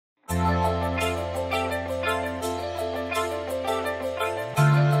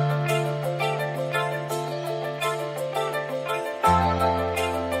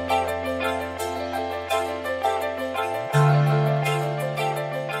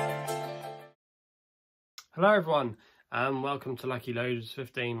Hello everyone and welcome to Lucky Loaders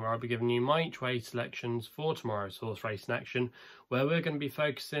 15, where I'll be giving you my each way selections for tomorrow's horse race in action, where we're going to be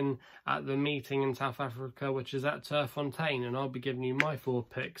focusing at the meeting in South Africa, which is at Turffontein, and I'll be giving you my 4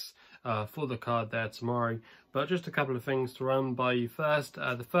 picks for the card there tomorrow. But just a couple of things to run by you first.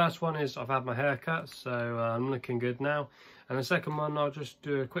 The first one is I've had my hair cut, so I'm looking good now. And the second one, I'll just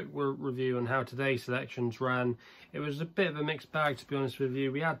do a quick review on how today's selections ran. It was a bit of a mixed bag, to be honest with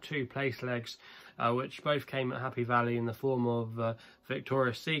you. We had 2 place legs, which both came at Happy Valley in the form of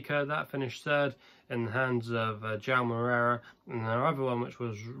Victoria Seeker. That finished 3rd in the hands of Jaume Herrera, and the other one, which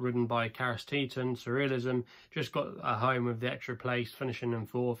was ridden by Finchatton, Surrealism, just got home with the extra place, finishing in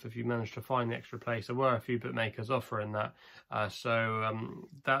 4th if you managed to find the extra place. There were a few bookmakers offering that, so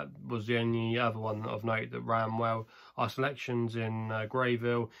that was the only other one of note that ran well. Our selections in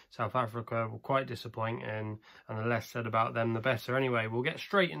Greyville, South Africa, were quite disappointing, and the less said about them the better. Anyway, we'll get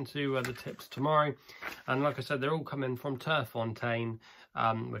straight into the tips tomorrow, and like I said, they're all coming from Turffontein,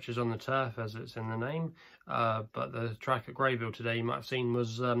 which is on the turf as it's in the name, but the track at Greyville today, you might have seen,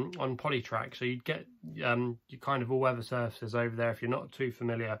 was on Polytrack, so you'd get your kind of all-weather surfaces over there if you're not too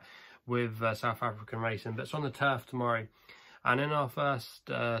familiar with South African racing. But it's on the turf tomorrow. And in our first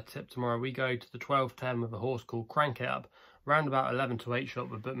tip tomorrow, we go to the 12:10 with a horse called Crank It Up, round about 11 to 8 shot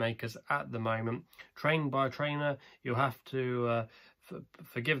with bookmakers at the moment. Trained by a trainer, you'll have to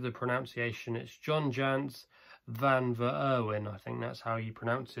forgive the pronunciation. It's John Jans van der Erwin, I think that's how you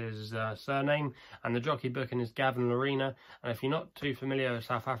pronounce his surname, and the jockey booking is Gavin Lorena. And if you're not too familiar with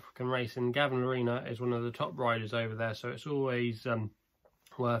South African racing, Gavin Lorena is one of the top riders over there, so it's always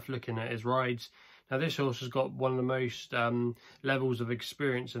worth looking at his rides. Now, this horse has got one of the most levels of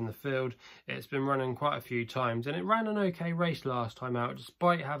experience in the field. It's been running quite a few times, and it ran an okay race last time out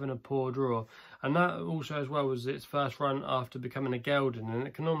despite having a poor draw. And that also as well was its first run after becoming a gelding, and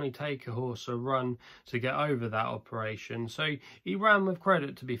it can normally take a horse a run to get over that operation. So he ran with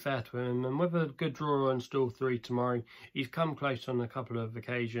credit, to be fair to him, and with a good draw on stall 3 tomorrow, he's come close on a couple of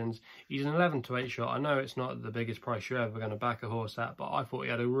occasions. He's an 11 to 8 shot. I know it's not the biggest price you're ever going to back a horse at, but I thought he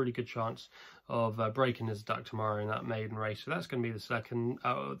had a really good chance of breaking his duck tomorrow in that maiden race. So that's going to be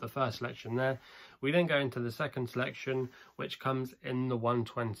the first selection there. We then go into the second selection, which comes in the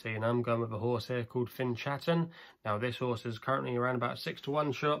 120, and I'm going with a horse here called Finchatton. Now, this horse is currently around about 6 to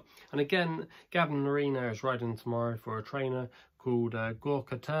 1 shot, and again, Gavin Lorena is riding tomorrow for a trainer called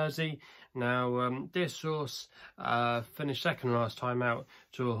Gorka Terzi. Now, this horse finished 2nd last time out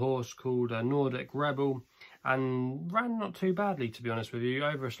to a horse called Nordic Rebel, and ran not too badly, to be honest with you,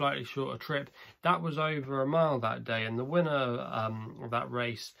 over a slightly shorter trip. That was over a mile that day, and the winner of that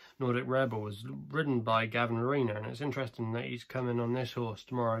race, Nordic Rebel, was ridden by Gavin Lorena, and it's interesting that he's coming on this horse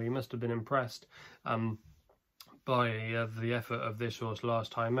tomorrow. He must have been impressed by the effort of this horse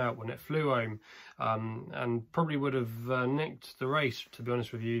last time out when it flew home, and probably would have nicked the race, to be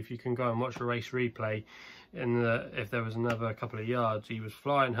honest with you, if you can go and watch the race replay. If there was another couple of yards, he was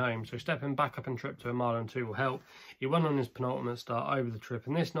flying home, so stepping back up and trip to 1 mile and 2 will help. He won on his penultimate start over the trip,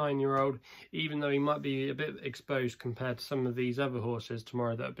 and this 9-year-old, even though he might be a bit exposed compared to some of these other horses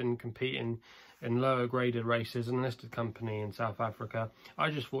tomorrow that have been competing in lower graded races and listed company in South Africa,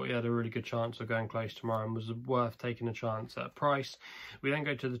 I just thought he had a really good chance of going close tomorrow and was worth taking a chance at price. We then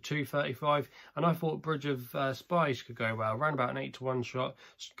go to the 2:35, and I thought Bridge of Spies could go well, around about an 8 to 1 shot.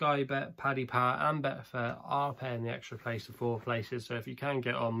 Skybet, Paddy and Betfair are paying the extra place of 4 places, so if you can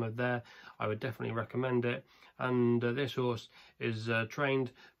get on with there, I would definitely recommend it. And this horse is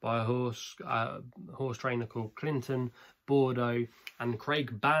trained by a horse trainer called Clinton Bordeaux, and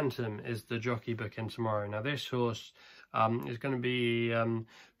Craig Bantam is the jockey booking tomorrow. Now, this horse is going to be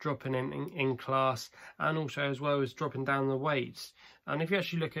dropping in class, and also as well as dropping down the weights. And if you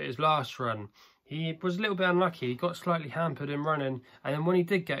actually look at his last run, he was a little bit unlucky. He got slightly hampered in running, and then when he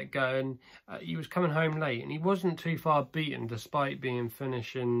did get going, he was coming home late, and he wasn't too far beaten despite being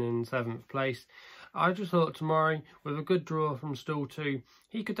finishing in 7th place. I just thought tomorrow, with a good draw from stall 2,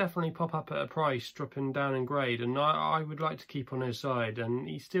 he could definitely pop up at a price, dropping down in grade, and I would like to keep on his side, and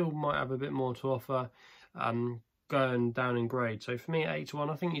he still might have a bit more to offer going down in grade. So for me, at 8 to 1,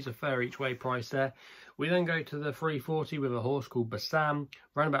 I think he's a fair each way price there. We then go to the 3:40 with a horse called Passam,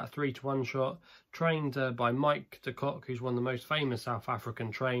 around about a 3 to 1 shot, trained by Mike de Kock, who's one of the most famous South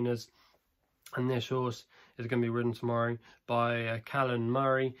African trainers. And this horse is going to be ridden tomorrow by Callan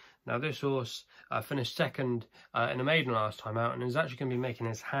Murray. Now, this horse finished 2nd in a maiden last time out, and is actually going to be making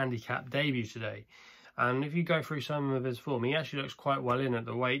his handicap debut today. And if you go through some of his form, he actually looks quite well in at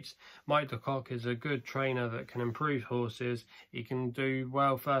the weights. Mike de Kock is a good trainer that can improve horses. He can do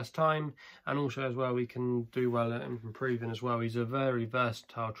well first time, and also as well he can do well at improving as well. He's a very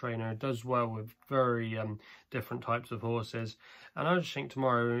versatile trainer, does well with very different types of horses. And I just think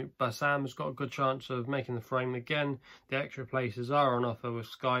tomorrow Passam has got a good chance of making the frame again. The extra places are on offer with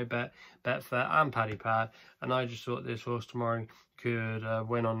Skybet, Betfair and Paddy, and I just thought this horse tomorrow could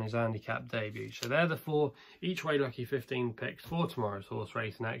win on his handicap debut. So they're the 4 each way lucky 15 picks for tomorrow's horse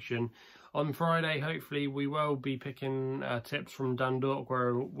racing action. On Friday, hopefully, we will be picking tips from Dundalk,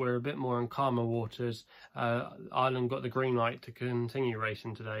 where we're a bit more in calmer waters. Ireland got the green light to continue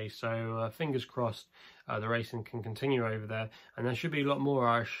racing today, so fingers crossed the racing can continue over there. And there should be a lot more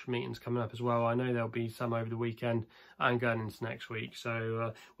Irish meetings coming up as well. I know there'll be some over the weekend and going into next week.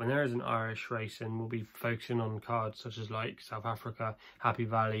 So when there isn't Irish racing, we'll be focusing on cards such as like South Africa, Happy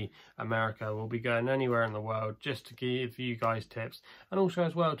Valley, America. We'll be going anywhere in the world just to give you guys tips, and also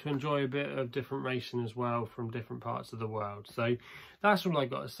as well to enjoy a bit of different racing as well from different parts of the world. So that's all I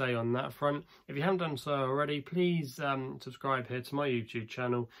got to say on that front. If you haven't done so already, please subscribe here to my YouTube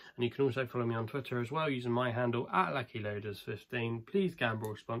channel, and you can also follow me on Twitter as well using my handle @LuckyLoaders15. Please gamble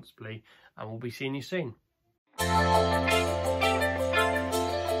responsibly, and we'll be seeing you soon.